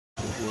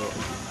は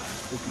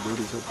駅料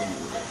理ショップなの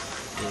で、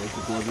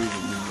ここは随分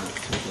みんな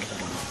紹介さ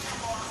れます。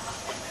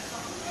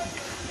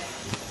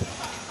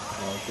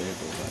アーケー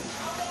ドが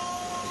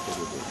ホテ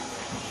ルで。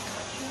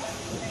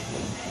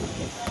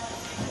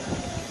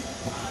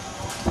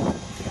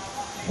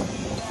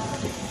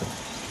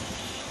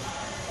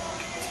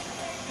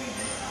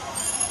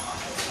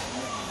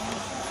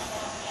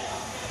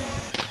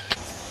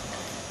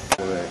こ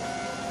こで、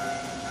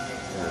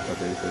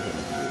立石商店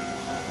街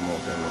もお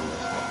世話になりま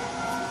した。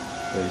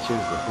シュー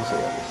ズほそや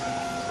です。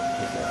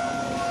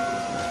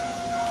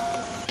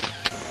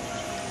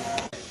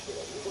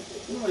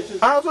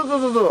あ、そう。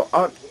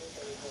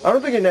あの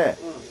時ね、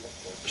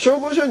消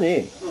防署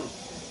に、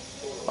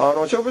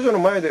消防署の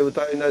前で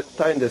歌い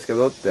たいんですけ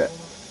どって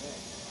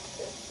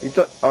言い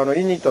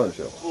に行ったんです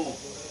よ。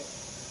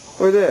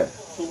それで、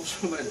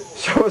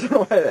消防署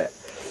の前で、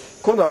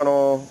今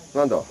度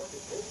なんだ、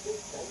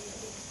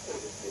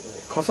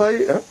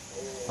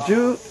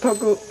住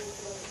宅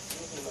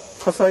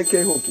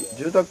警報器、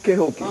住宅警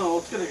報器。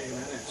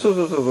そ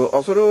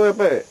う。それをやっ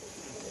ぱり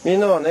みん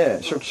なはね、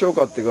初期消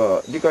火っていう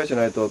か理解し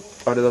ないと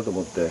あれだと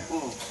思って、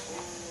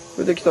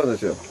それで来たんで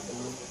すよ。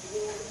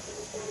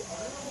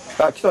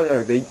来たんじゃ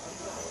なくて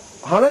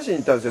話しに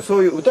行ったんですよ。そ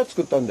ういう歌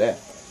作ったんで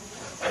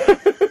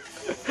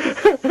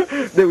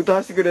で歌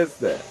わせてくれっつっ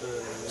て。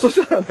そ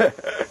したらね、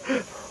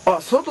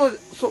外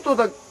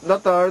だ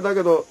ったらあれだ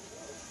けど、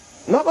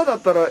中だっ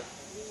たら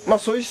まあ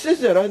そういう施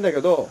設じゃないんだ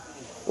けど、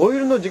お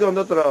昼の時間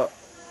だったら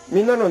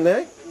みんなの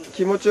ね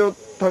気持ちを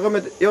高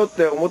めてよっ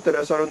て思って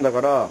らっしゃるんだ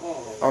から、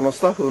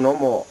スタッフの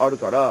もある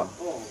から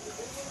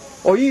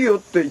「いいよ」っ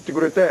て言ってく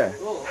れて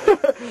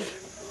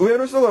上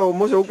の人が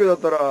もし OK だっ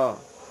たら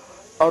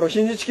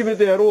日にち決め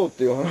てやろうっ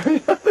ていう話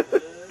になって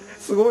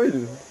すごいで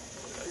す。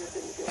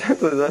テン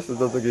トで出して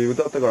た時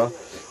歌ったから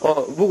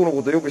僕の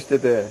ことよく知って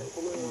て、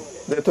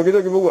で時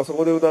々僕がそ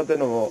こで歌ってる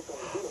のも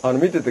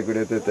見ててく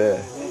れてて、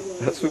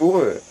す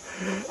ごい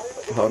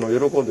喜ん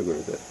でくれ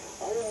て、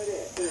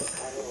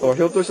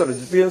ひょっとしたら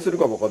実現する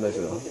かもわかんないで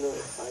すよ。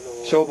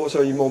消防署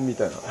慰問み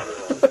たいな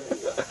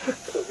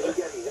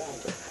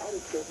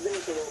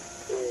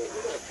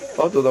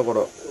あとだか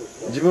ら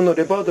自分の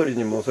レパートリー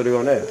にもそれ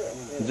がね、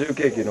重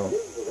慶機の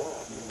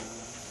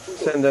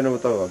宣伝の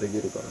歌ができ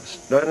るか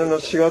ら、来年の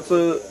4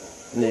月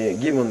に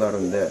義務になる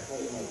んで、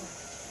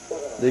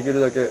でき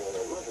るだけ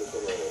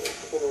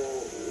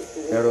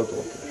やろうと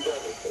思ってい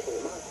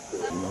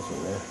ますよ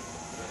ね。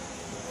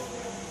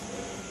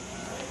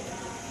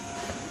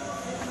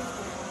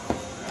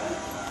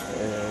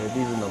リ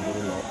ーズナブ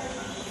ルな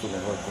人が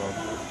集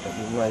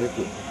まって、よく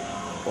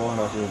お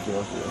話に行き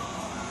ますよ。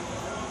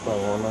お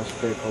話し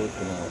て買うっ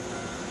ていうのは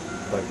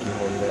基本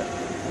で、い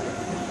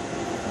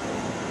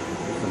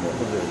つも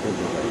補助を店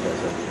長さんいらっ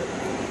しゃって、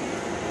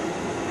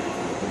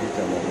おじい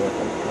ちゃんもおばあち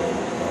ゃんも買うん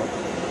です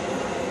か。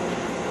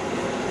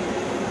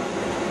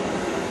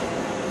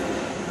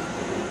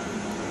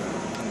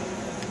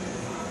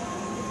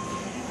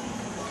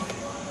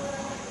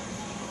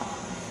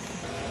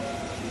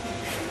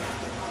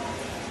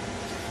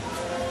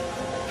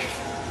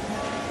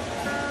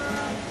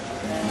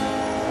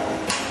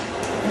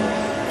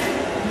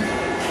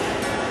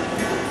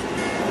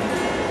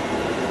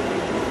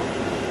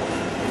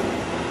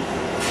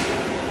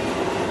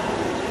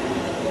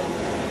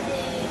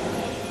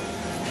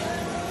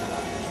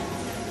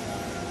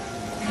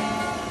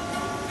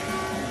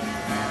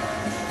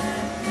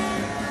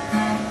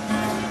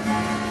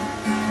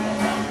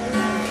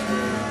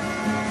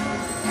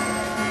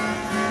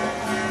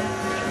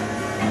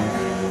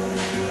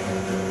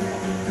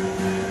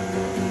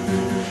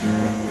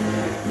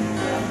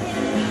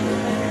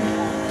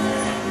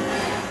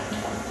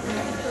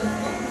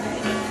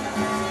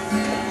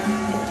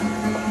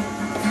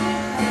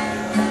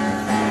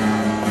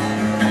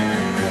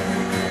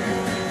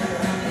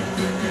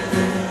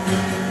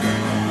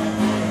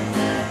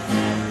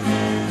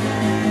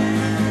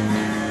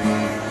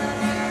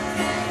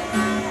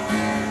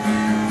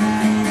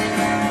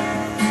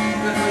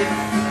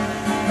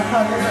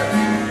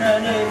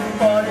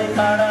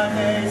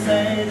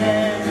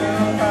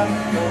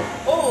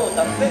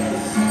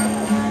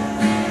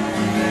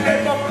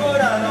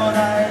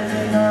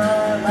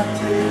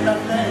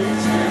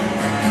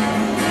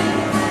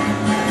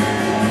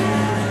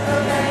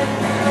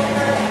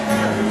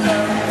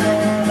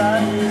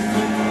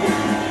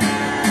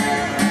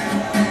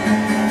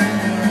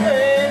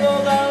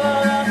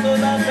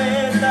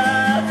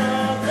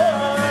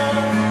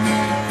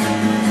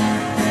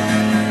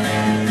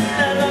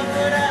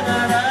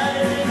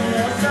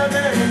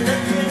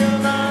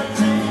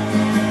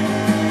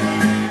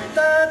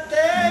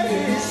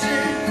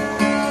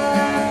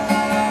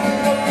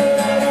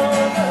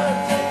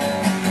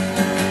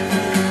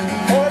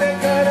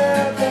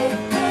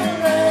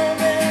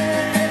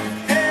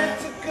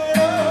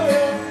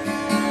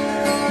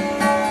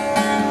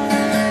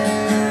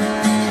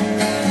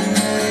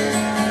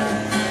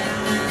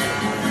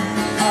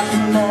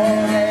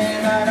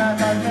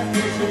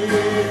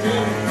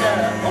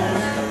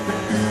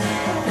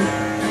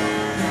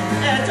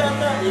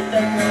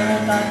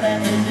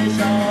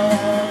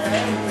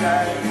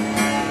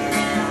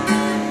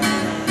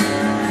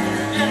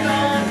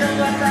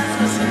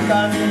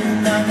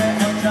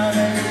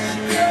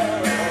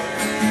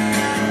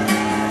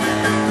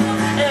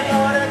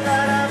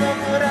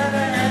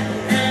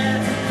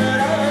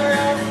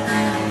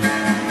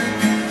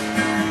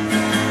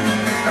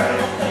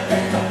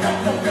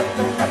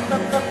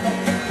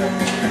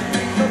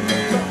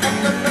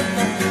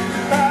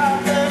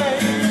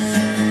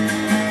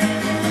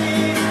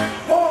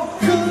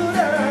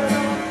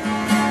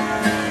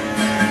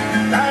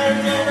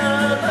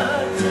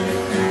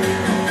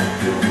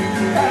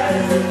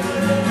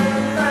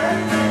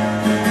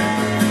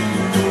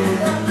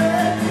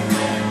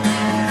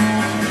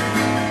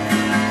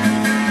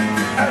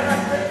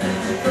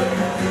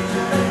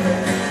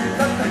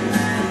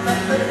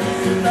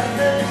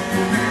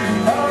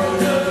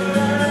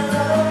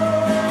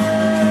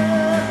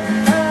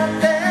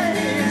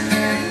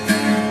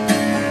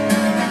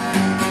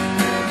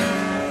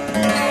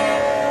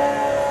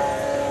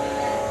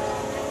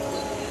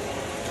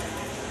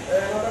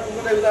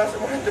で歌わせて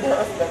もらって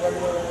ます。中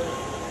島田鶴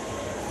雄。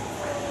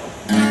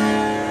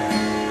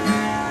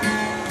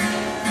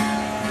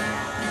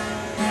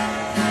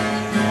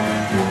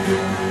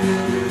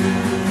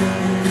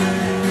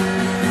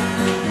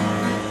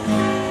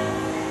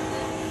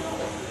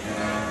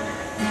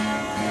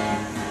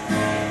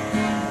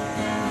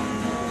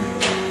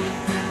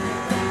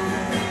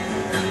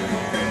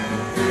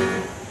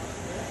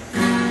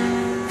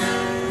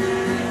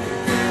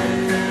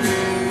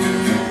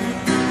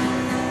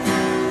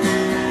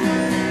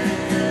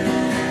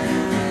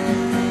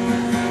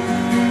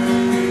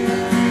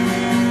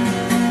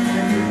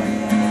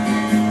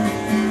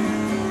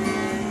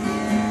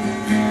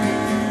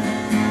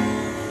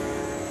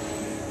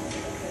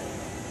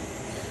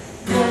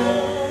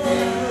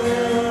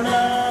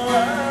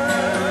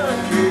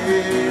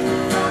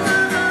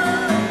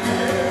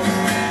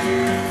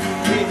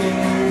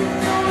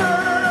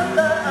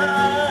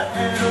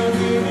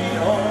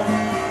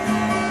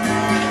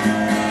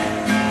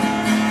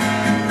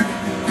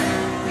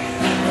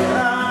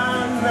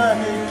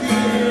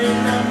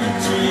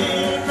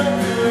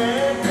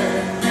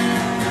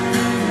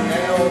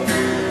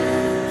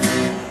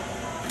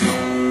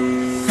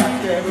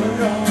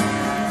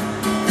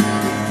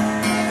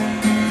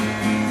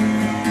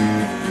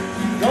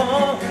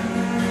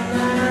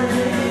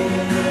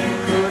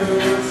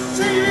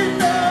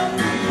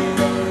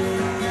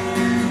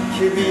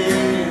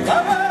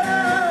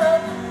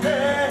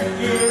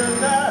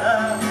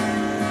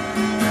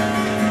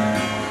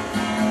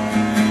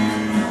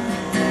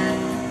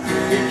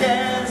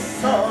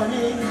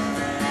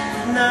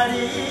なり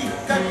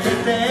かけ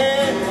て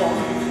も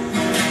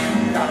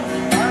頑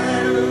張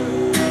れる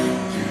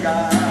気が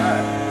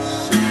し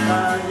た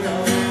よ。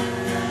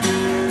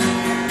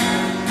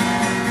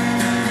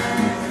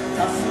霞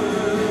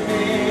み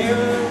ゆ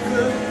く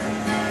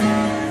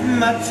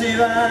街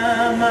は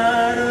ま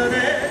るで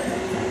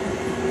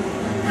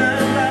花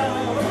を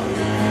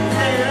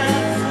照ら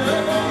すよ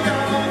う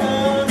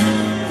に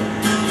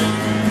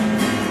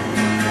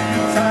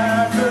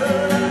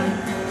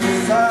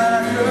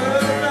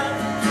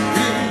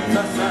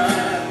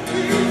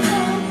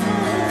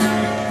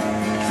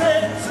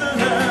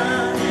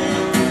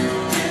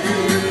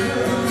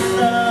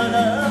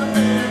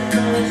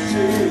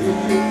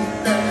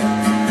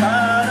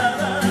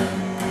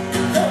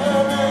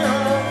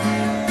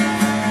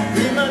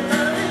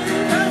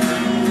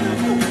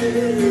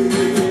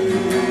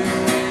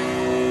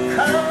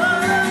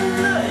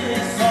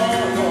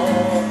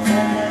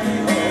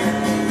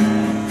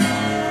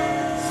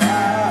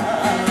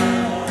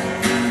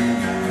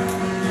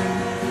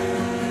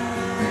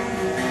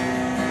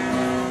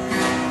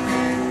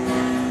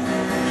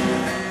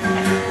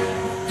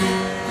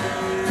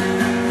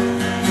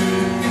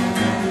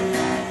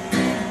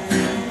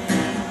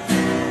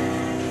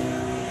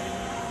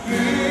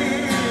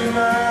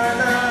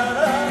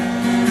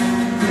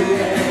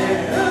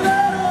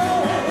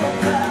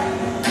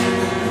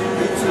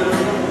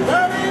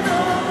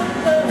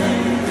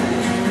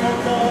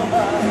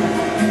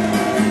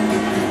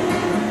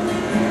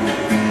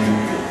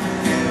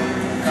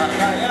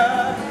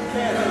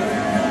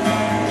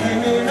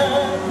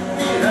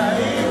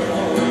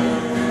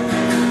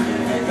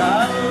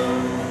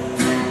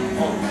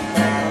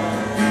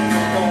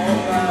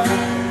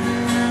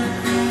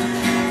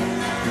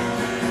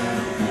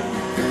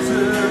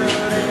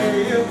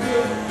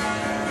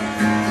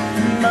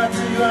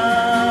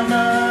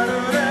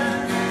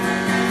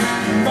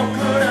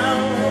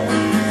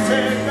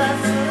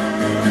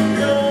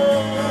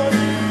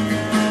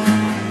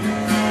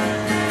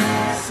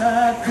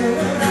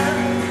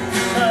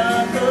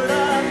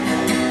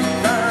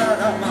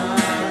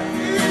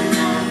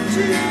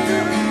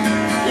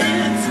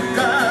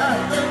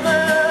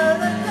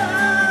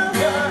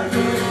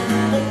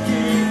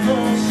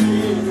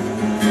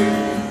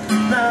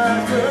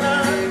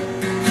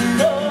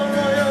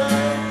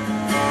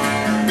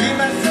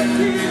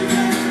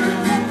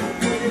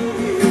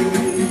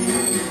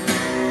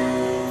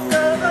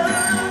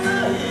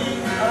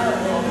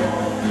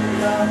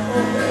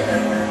Oh